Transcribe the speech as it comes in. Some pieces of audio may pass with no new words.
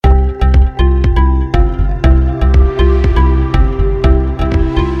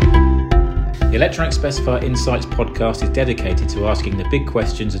Electronic Specifier Insights podcast is dedicated to asking the big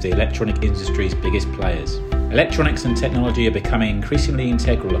questions of the electronic industry's biggest players. Electronics and technology are becoming increasingly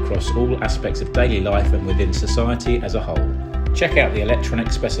integral across all aspects of daily life and within society as a whole. Check out the Electronic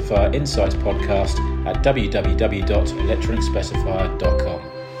Specifier Insights podcast at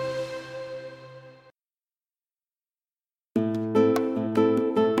www.electronicspecifier.com.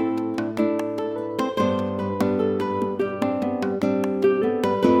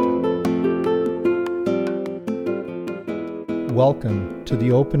 Welcome to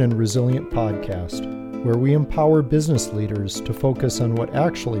the Open and Resilient Podcast, where we empower business leaders to focus on what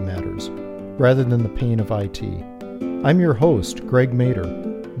actually matters, rather than the pain of IT. I'm your host, Greg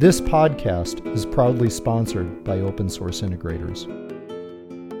Mader. This podcast is proudly sponsored by Open Source Integrators.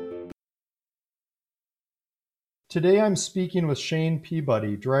 Today I'm speaking with Shane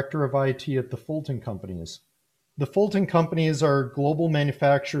Peabody, Director of IT at the Fulton Companies. The Fulton Companies are global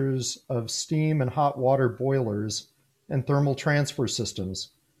manufacturers of steam and hot water boilers and thermal transfer systems.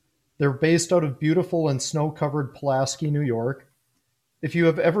 They're based out of beautiful and snow-covered Pulaski, New York. If you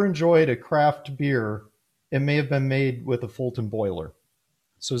have ever enjoyed a craft beer, it may have been made with a Fulton boiler.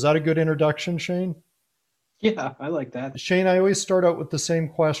 So is that a good introduction, Shane? Yeah, I like that. Shane, I always start out with the same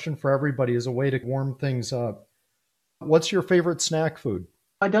question for everybody as a way to warm things up. What's your favorite snack food?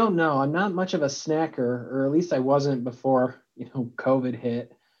 I don't know. I'm not much of a snacker, or at least I wasn't before, COVID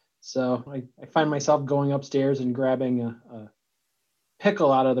hit. So I find myself going upstairs and grabbing a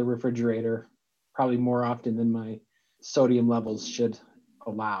pickle out of the refrigerator, probably more often than my sodium levels should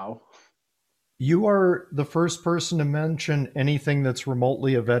allow. You are the first person to mention anything that's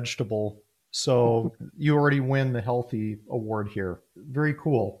remotely a vegetable, so you already win the healthy award here. Very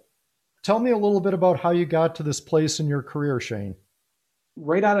cool. Tell me a little bit about how you got to this place in your career, Shane.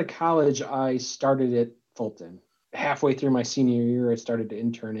 Right out of college, I started at Fulton. Halfway through my senior year, I started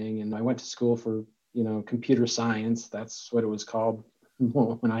interning, and I went to school for, computer science. That's what it was called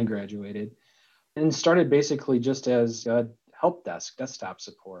when I graduated, and started basically just as a help desk, desktop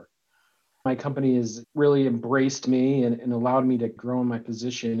support. My company has really embraced me and allowed me to grow in my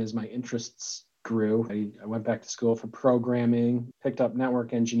position as my interests grew. I went back to school for programming, picked up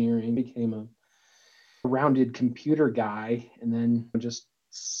network engineering, became a rounded computer guy, and then just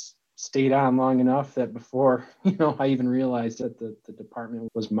stayed on long enough that before, I even realized that the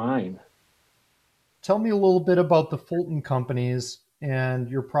department was mine. Tell me a little bit about the Fulton Companies and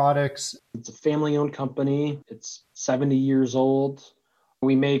your products. It's a family-owned company. It's 70 years old.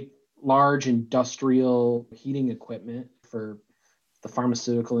 We make large industrial heating equipment for the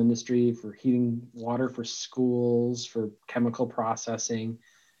pharmaceutical industry, for heating water for schools, for chemical processing.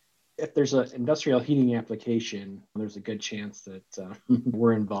 If there's an industrial heating application, there's a good chance that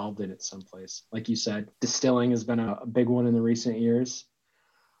we're involved in it someplace. Like you said, distilling has been a big one in the recent years.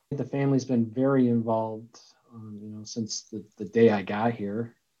 The family's been very involved, since the day I got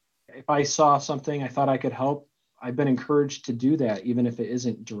here. If I saw something I thought I could help, I've been encouraged to do that, even if it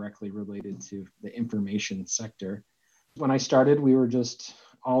isn't directly related to the information sector. When I started, we were just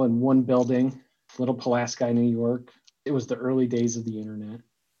all in one building, little Pulaski, New York. It was the early days of the internet.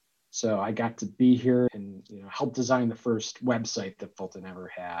 So I got to be here and help design the first website that Fulton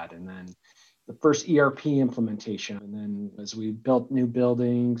ever had, and then the first ERP implementation. And then as we built new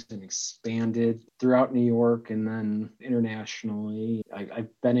buildings and expanded throughout New York and then internationally, I've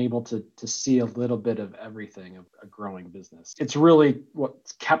been able to see a little bit of everything of a growing business. It's really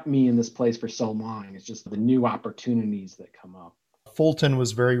what's kept me in this place for so long. It's just the new opportunities that come up. Fulton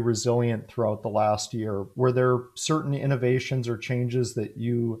was very resilient throughout the last year. Were there certain innovations or changes that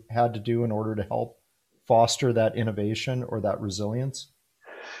you had to do in order to help foster that innovation or that resilience?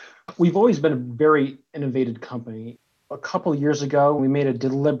 We've always been a very innovative company. A couple of years ago, we made a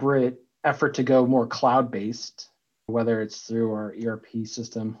deliberate effort to go more cloud-based, whether it's through our ERP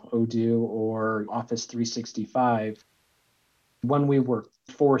system, Odoo, or Office 365. When we were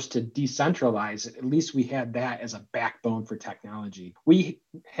forced to decentralize it, at least we had that as a backbone for technology. We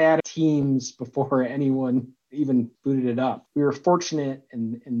had teams before anyone even booted it up. We were fortunate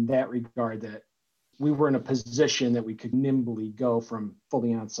in that regard that we were in a position that we could nimbly go from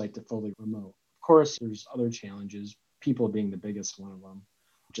fully on-site to fully remote. Of course, there's other challenges, people being the biggest one of them.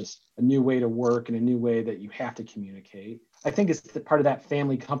 Just a new way to work and a new way that you have to communicate. I think it's part of that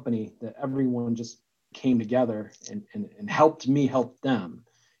family company that everyone just came together and helped me help them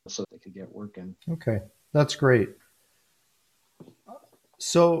so they could get working. Okay, that's great.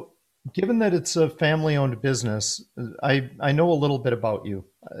 So given that it's a family-owned business, I know a little bit about you.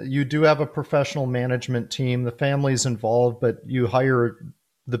 You do have a professional management team. The family's involved, but you hire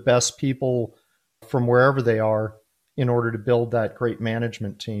the best people from wherever they are in order to build that great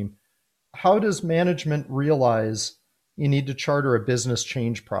management team. How does management realize you need to charter a business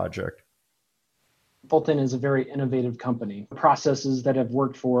change project? Fulton is a very innovative company. Processes that have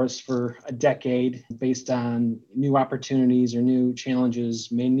worked for us for a decade based on new opportunities or new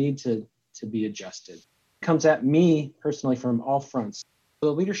challenges may need to be adjusted. It comes at me personally from all fronts.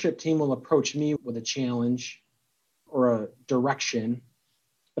 The leadership team will approach me with a challenge or a direction,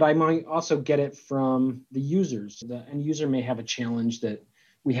 but I might also get it from the users. The end user may have a challenge that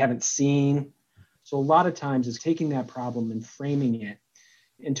we haven't seen. So a lot of times it's taking that problem and framing it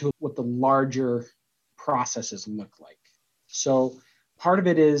into what the larger processes look like. So part of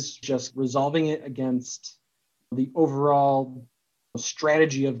it is just resolving it against the overall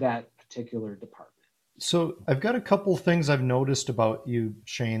strategy of that particular department. So I've got a couple things I've noticed about you,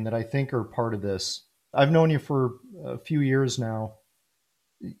 Shane, that I think are part of this. I've known you for a few years now.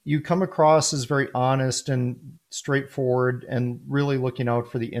 You come across as very honest and straightforward and really looking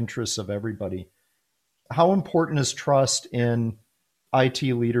out for the interests of everybody. How important is trust in IT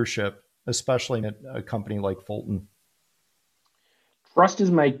leadership, especially at a company like Fulton? Trust is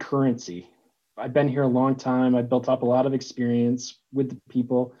my currency. I've been here a long time. I've built up a lot of experience with the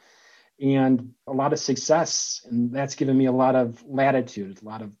people and a lot of success. And that's given me a lot of latitude, a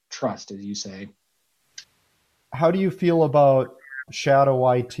lot of trust, as you say. How do you feel about shadow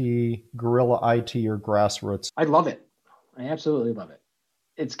IT, guerrilla IT, or grassroots? I love it. I absolutely love it.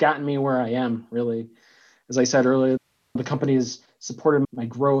 It's gotten me where I am, really. As I said earlier, the company has supported my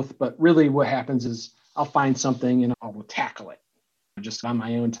growth, but really what happens is I'll find something and I'll tackle it just on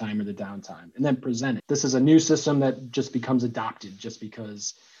my own time or the downtime and then present it. This is a new system that just becomes adopted just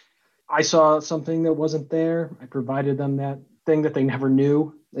because I saw something that wasn't there. I provided them that thing that they never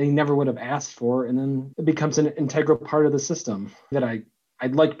knew, they never would have asked for. And then it becomes an integral part of the system that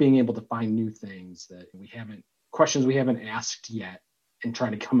I'd like being able to find new things that questions we haven't asked yet and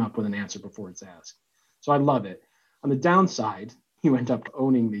try to come up with an answer before it's asked. So I love it. On the downside, you end up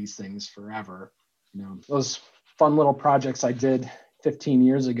owning these things forever. Those fun little projects I did 15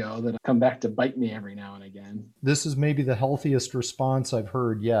 years ago that come back to bite me every now and again. This is maybe the healthiest response I've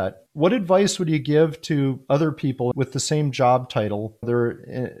heard yet. What advice would you give to other people with the same job title?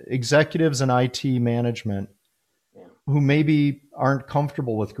 They're executives in IT management who maybe aren't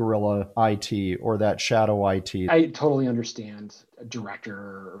comfortable with guerrilla IT or that shadow IT. I totally understand a director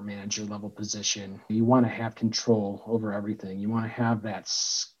or manager level position. You want to have control over everything. You want to have that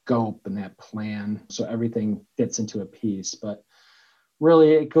scope and that plan so everything fits into a piece. But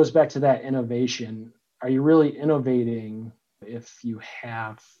really, it goes back to that innovation. Are you really innovating if you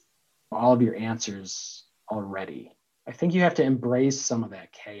have all of your answers already? I think you have to embrace some of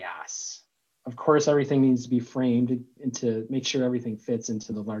that chaos. Of course, everything needs to be framed and to make sure everything fits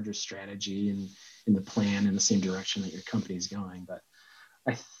into the larger strategy and in the plan in the same direction that your company is going. But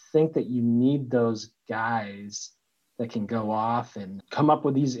I think that you need those guys that can go off and come up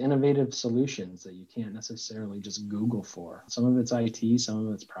with these innovative solutions that you can't necessarily just Google for. Some of it's IT, some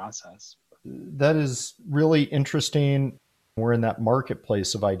of it's process. That is really interesting. We're in that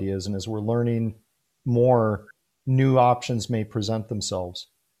marketplace of ideas, and as we're learning more, new options may present themselves.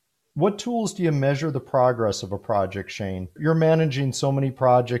 What tools do you measure the progress of a project, Shane? You're managing so many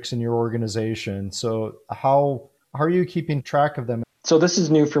projects in your organization. So how are you keeping track of them? So this is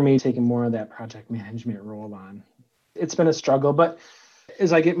new for me, taking more of that project management role on. It's been a struggle, but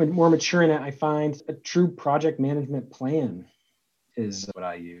as I get more mature in it, I find a true project management plan is what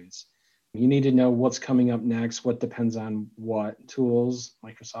I use. You need to know what's coming up next, what depends on what tools,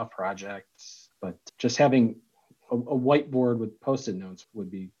 Microsoft Project, but just having a whiteboard with Post-it notes would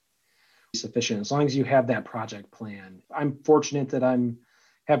be sufficient as long as you have that project plan. I'm fortunate that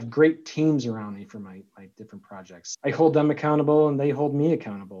have great teams around me for my different projects. I hold them accountable and they hold me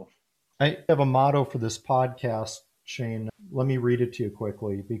accountable. I have a motto for this podcast, Shane. Let me read it to you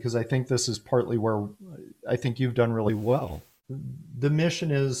quickly because I think this is partly where I think you've done really well. The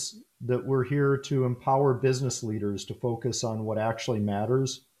mission is that we're here to empower business leaders to focus on what actually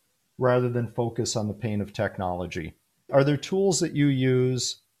matters rather than focus on the pain of technology. Are there tools that you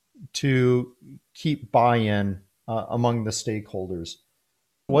use to keep buy-in among the stakeholders?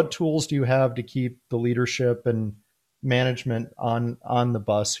 What tools do you have to keep the leadership and management on the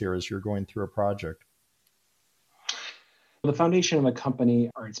bus here as you're going through a project? The foundation of a company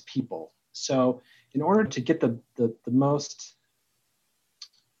are its people. So in order to get the most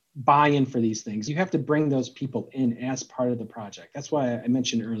buy-in for these things, you have to bring those people in as part of the project. That's why I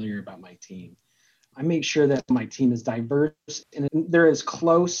mentioned earlier about my team. I make sure that my team is diverse and they're as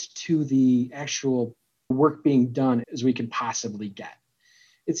close to the actual work being done as we can possibly get.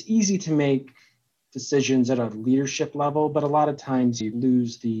 It's easy to make decisions at a leadership level, but a lot of times you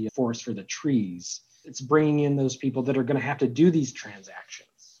lose the forest for the trees. It's bringing in those people that are going to have to do these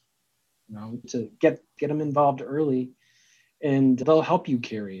transactions, to get them involved early, and they'll help you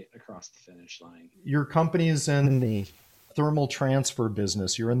carry it across the finish line. Your company is in the thermal transfer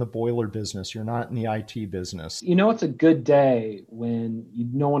business. You're in the boiler business. You're not in the IT business. It's a good day when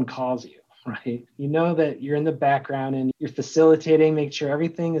no one calls you, right? You know that you're in the background and you're facilitating, make sure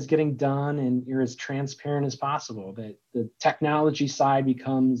everything is getting done and you're as transparent as possible. That the technology side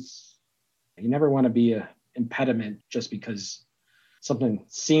becomes, you never want to be an impediment just because something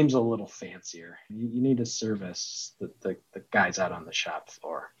seems a little fancier. You need to service the guys out on the shop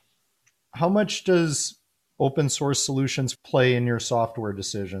floor. How much does open source solutions play in your software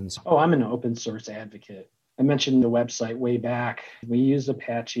decisions? Oh, I'm an open source advocate. I mentioned the website way back. We used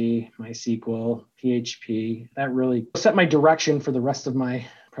Apache, MySQL, PHP. That really set my direction for the rest of my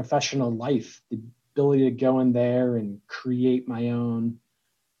professional life. The ability to go in there and create my own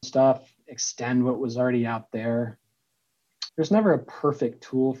stuff, extend what was already out there. There's never a perfect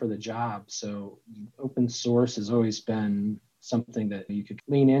tool for the job. So open source has always been something that you could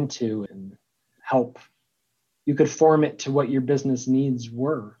lean into and help. You could form it to what your business needs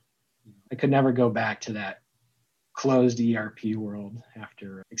were. I could never go back to that closed ERP world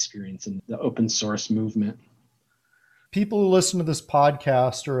after experiencing the open source movement. People who listen to this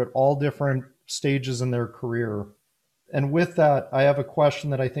podcast are at all different stages in their career. And with that, I have a question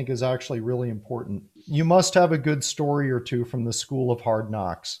that I think is actually really important. You must have a good story or two from the School of Hard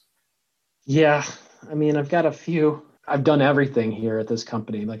Knocks. Yeah, I've got a few. I've done everything here at this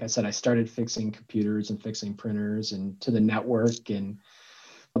company. Like I said, I started fixing computers and fixing printers and to the network and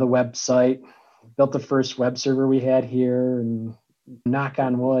the website, built the first web server we had here, and knock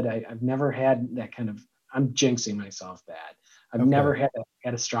on wood, I've never had that kind of, I'm jinxing myself bad. I've never had a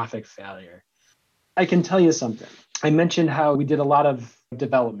catastrophic failure. I can tell you something. I mentioned how we did a lot of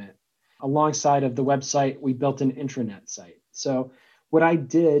development. Alongside of the website, we built an intranet site. So what I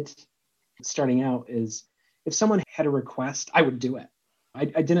did starting out is if someone had a request, I would do it. I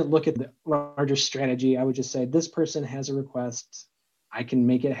didn't look at the larger strategy. I would just say, this person has a request. I can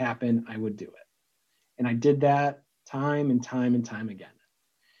make it happen. I would do it. And I did that time and time and time again.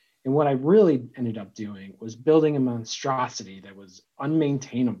 And what I really ended up doing was building a monstrosity that was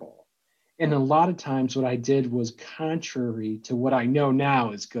unmaintainable. And a lot of times what I did was contrary to what I know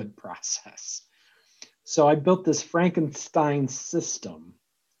now is good process. So I built this Frankenstein system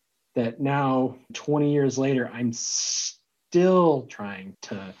that now, 20 years later, I'm still trying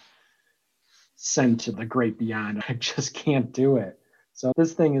to send to the great beyond. I just can't do it. So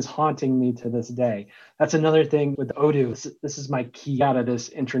this thing is haunting me to this day. That's another thing with Odoo. This is my key out of this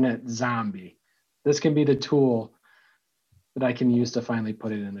internet zombie. This can be the tool that I can use to finally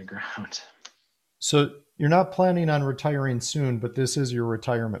put it in the ground. So you're not planning on retiring soon, but this is your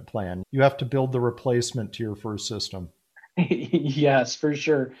retirement plan. You have to build the replacement to your first system. Yes, for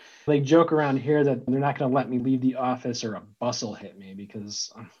sure. They joke around here that they're not going to let me leave the office or a bus will hit me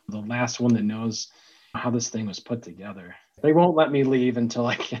because I'm the last one that knows how this thing was put together. They won't let me leave until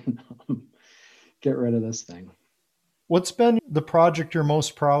I can get rid of this thing. What's been the project you're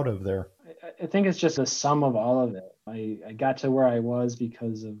most proud of there? I think it's just a sum of all of it. I got to where I was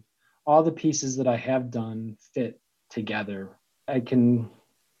because of all the pieces that I have done fit together. I can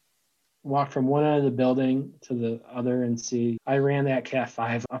walk from one end of the building to the other and see. I ran that Cat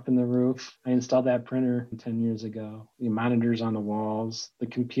 5 up in the roof. I installed that printer 10 years ago. The monitors on the walls, the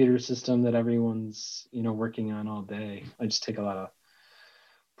computer system that everyone's, working on all day. I just take a lot of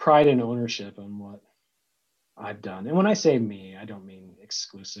pride and ownership on what I've done. And when I say me, I don't mean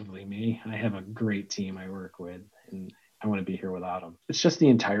exclusively me. I have a great team I work with, and I want to be here without them. It's just the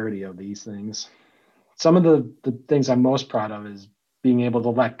entirety of these things. Some of the things I'm most proud of is being able to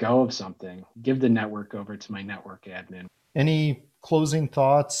let go of something, give the network over to my network admin. Any closing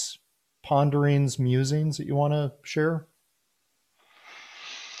thoughts, ponderings, musings that you want to share?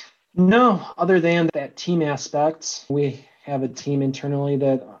 No, other than that team aspect. We have a team internally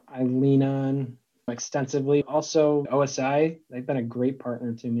that I lean on extensively. Also, OSI, they've been a great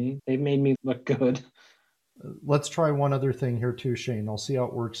partner to me. They've made me look good. Let's try one other thing here too, Shane. I'll see how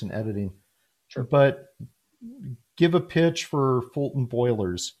it works in editing. Sure. But give a pitch for Fulton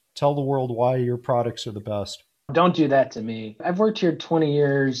Boilers. Tell the world why your products are the best. Don't do that to me. I've worked here 20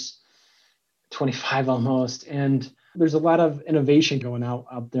 years, 25 almost, and there's a lot of innovation going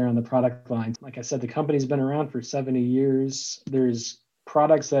out there on the product line. Like I said, the company's been around for 70 years. There's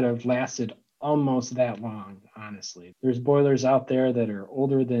products that have lasted almost that long, honestly. There's boilers out there that are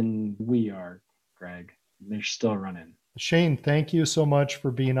older than we are, Greg. They're still running. Shane, thank you so much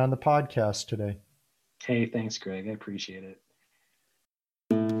for being on the podcast today. Hey, thanks, Greg. I appreciate it.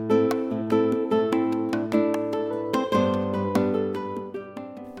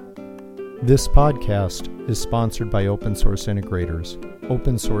 This podcast is sponsored by Open Source Integrators,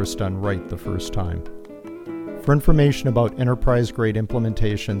 open source done right the first time. For information about enterprise-grade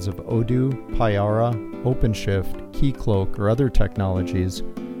implementations of Odoo, Payara, OpenShift, Keycloak, or other technologies,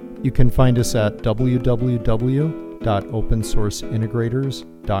 you can find us at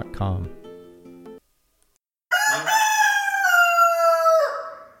www.opensourceintegrators.com.